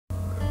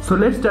So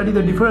let's study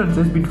the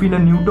differences between a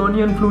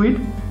Newtonian fluid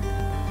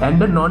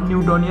and a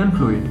non-Newtonian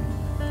fluid.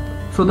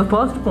 So the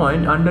first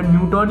point under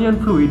Newtonian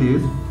fluid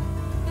is,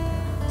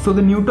 so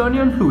the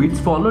Newtonian fluids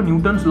follow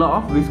Newton's law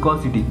of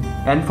viscosity,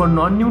 and for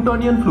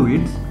non-Newtonian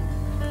fluids,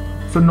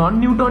 so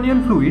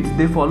non-Newtonian fluids,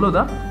 they follow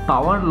the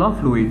power law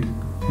fluid.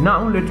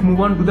 Now let's move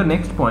on to the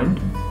next point.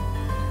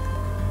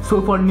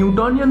 So for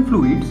Newtonian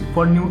fluids,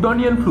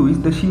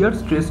 the shear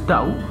stress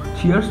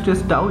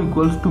tau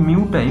equals to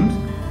mu times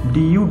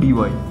du dy.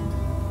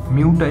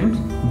 Mu times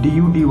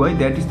du dy,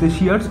 that is the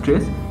shear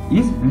stress,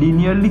 is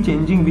linearly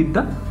changing with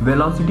the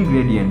velocity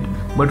gradient.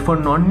 But for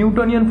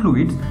non-Newtonian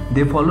fluids,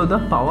 they follow the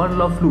power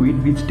law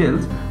fluid, which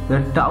tells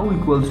that tau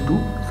equals to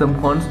some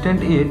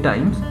constant a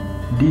times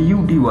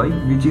du dy,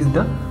 which is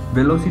the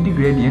velocity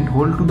gradient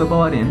whole to the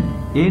power n.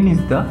 N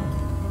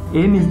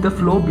is the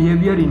flow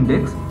behavior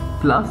index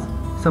plus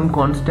some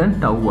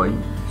constant tau y.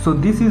 So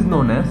this is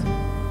known as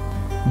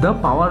the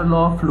power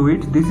law of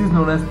fluids, this is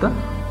known as the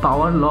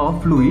power law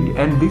of fluid,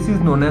 and this is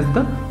known as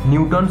the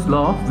Newton's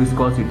law of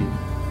viscosity.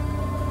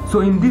 So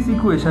in this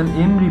equation,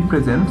 n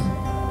represents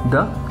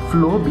the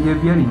flow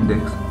behavior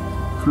index.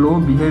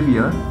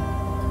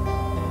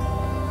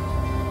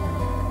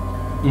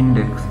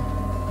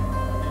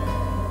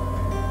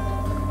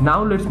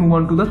 Now let's move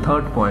on to the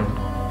third point.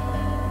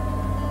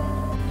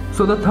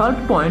 So the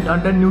third point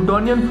under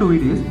Newtonian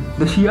fluid is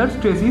the shear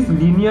stress is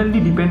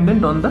linearly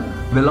dependent on the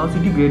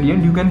velocity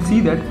gradient. You can see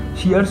that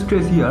shear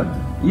stress here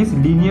is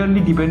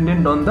linearly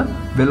dependent on the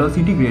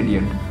velocity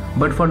gradient.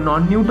 But for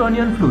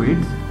non-Newtonian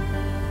fluids,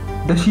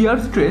 the shear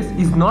stress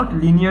is not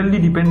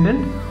linearly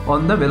dependent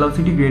on the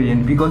velocity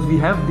gradient, because we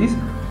have this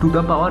to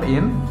the power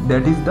n,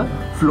 that is the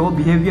flow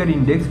behavior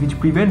index, which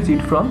prevents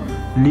it from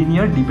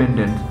linear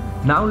dependence.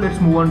 Now let's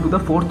move on to the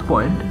fourth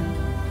point.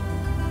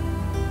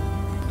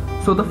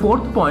 So the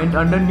fourth point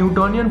under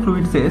Newtonian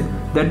fluid says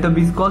that the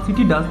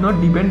viscosity does not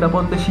depend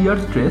upon the shear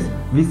stress.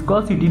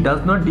 Viscosity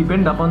does not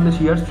depend upon the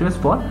shear stress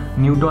for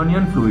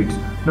Newtonian fluids.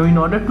 Now in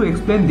order to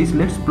explain this,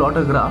 let's plot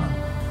a graph.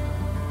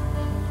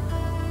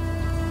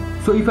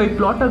 So if I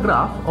plot a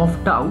graph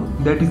of tau,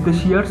 that is the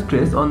shear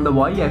stress, on the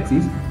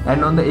y-axis,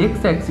 and on the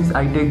x-axis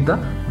I take the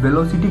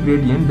velocity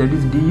gradient, that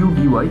is du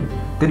dy,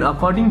 then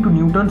according to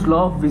Newton's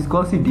law of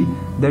viscosity,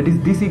 that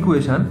is this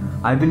equation,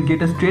 I will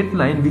get a straight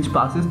line which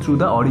passes through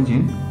the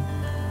origin,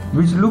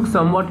 which looks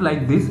somewhat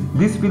like this.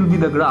 This will be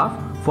the graph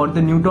for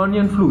the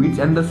Newtonian fluids,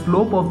 and the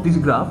slope of this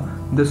graph,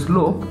 the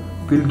slope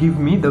will give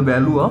me the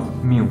value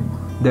of mu,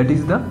 that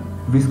is the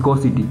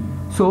viscosity.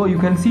 So you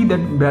can see that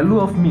value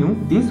of mu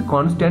is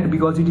constant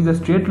because it is a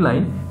straight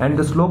line, and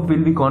the slope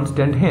will be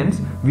constant.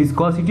 Hence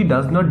viscosity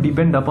does not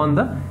depend upon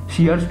the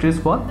shear stress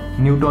for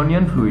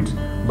Newtonian fluids.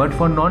 But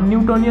for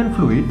non-Newtonian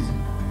fluids,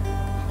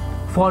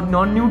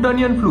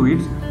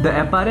 the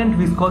apparent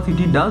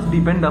viscosity does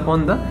depend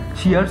upon the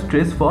shear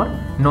stress for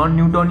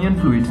non-Newtonian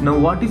fluids. Now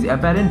what is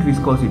apparent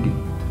viscosity?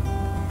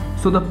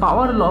 So the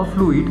power law of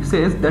fluid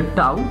says that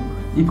tau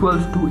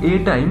equals to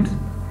a times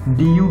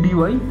du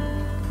dy,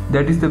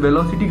 that is the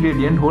velocity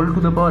gradient whole to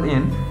the power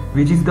n,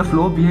 which is the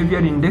flow behavior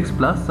index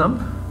plus some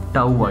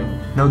tau y.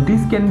 Now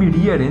this can be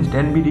rearranged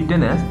and be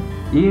written as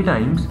a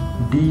times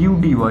du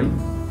dy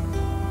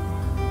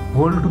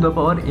whole to the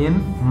power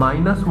n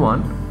minus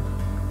 1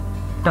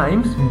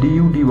 times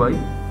du dy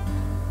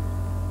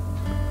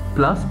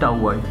plus tau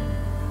y.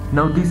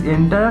 Now this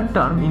entire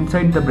term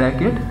inside the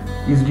bracket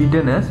is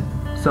written as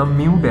some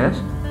mu dash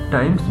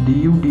times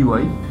du dy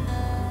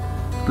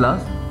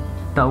plus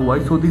tau y.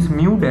 So this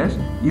mu dash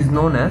is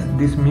known as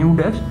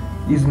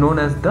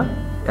the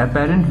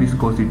apparent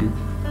viscosity.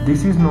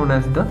 This is known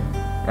as the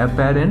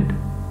apparent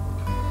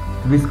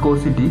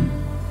viscosity,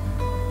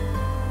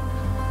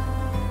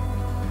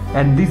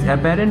 and this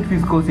apparent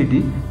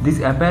viscosity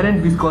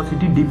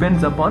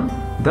depends upon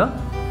the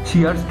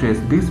shear stress.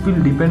 This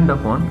will depend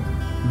upon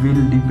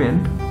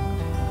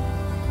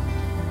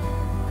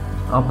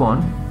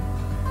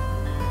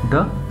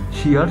the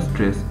shear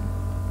stress.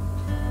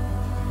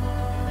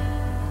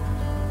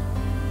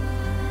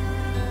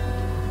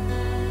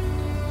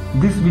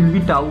 This will be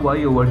tau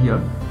y over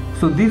here.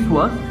 So this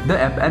was the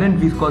apparent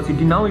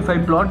viscosity. Now if I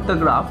plot the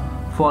graph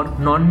for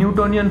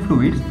non-Newtonian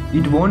fluids,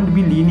 it won't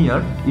be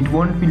linear, it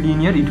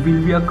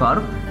will be a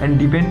curve, and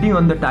depending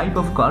on the type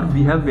of curve,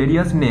 we have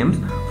various names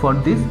for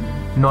this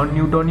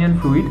non-Newtonian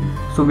fluid.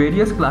 So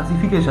various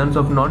classifications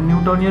of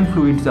non-Newtonian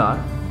fluids are,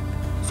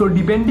 so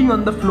depending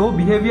on the flow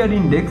behavior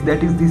index,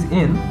 that is this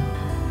n,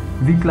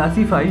 we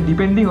classify,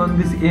 depending on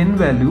this n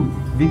value,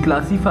 we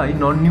classify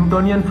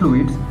non-Newtonian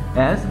fluids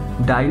as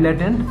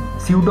dilatant,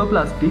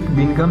 pseudoplastic,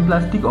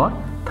 Bingham-plastic, or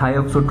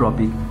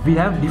thioxotropic. We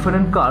have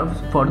different curves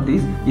for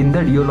this in the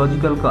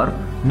rheological curve.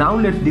 Now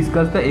let's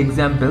discuss the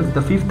examples.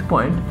 The fifth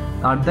point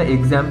are the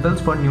examples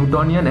for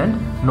Newtonian and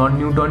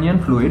non-Newtonian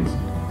fluids.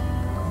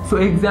 So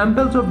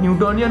examples of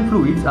Newtonian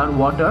fluids are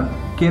water,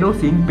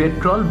 kerosene,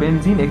 petrol,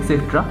 benzene,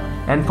 etc.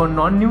 And for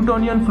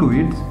non-Newtonian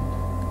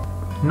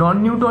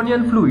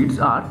fluids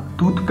are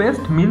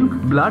toothpaste, milk,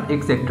 blood,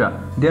 etc.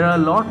 There are a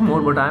lot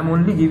more, but I am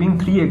only giving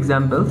 3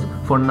 examples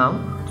for now.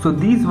 So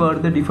these were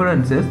the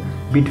differences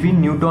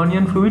between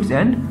Newtonian fluids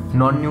and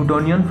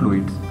non-Newtonian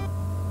fluids.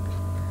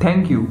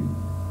 Thank you.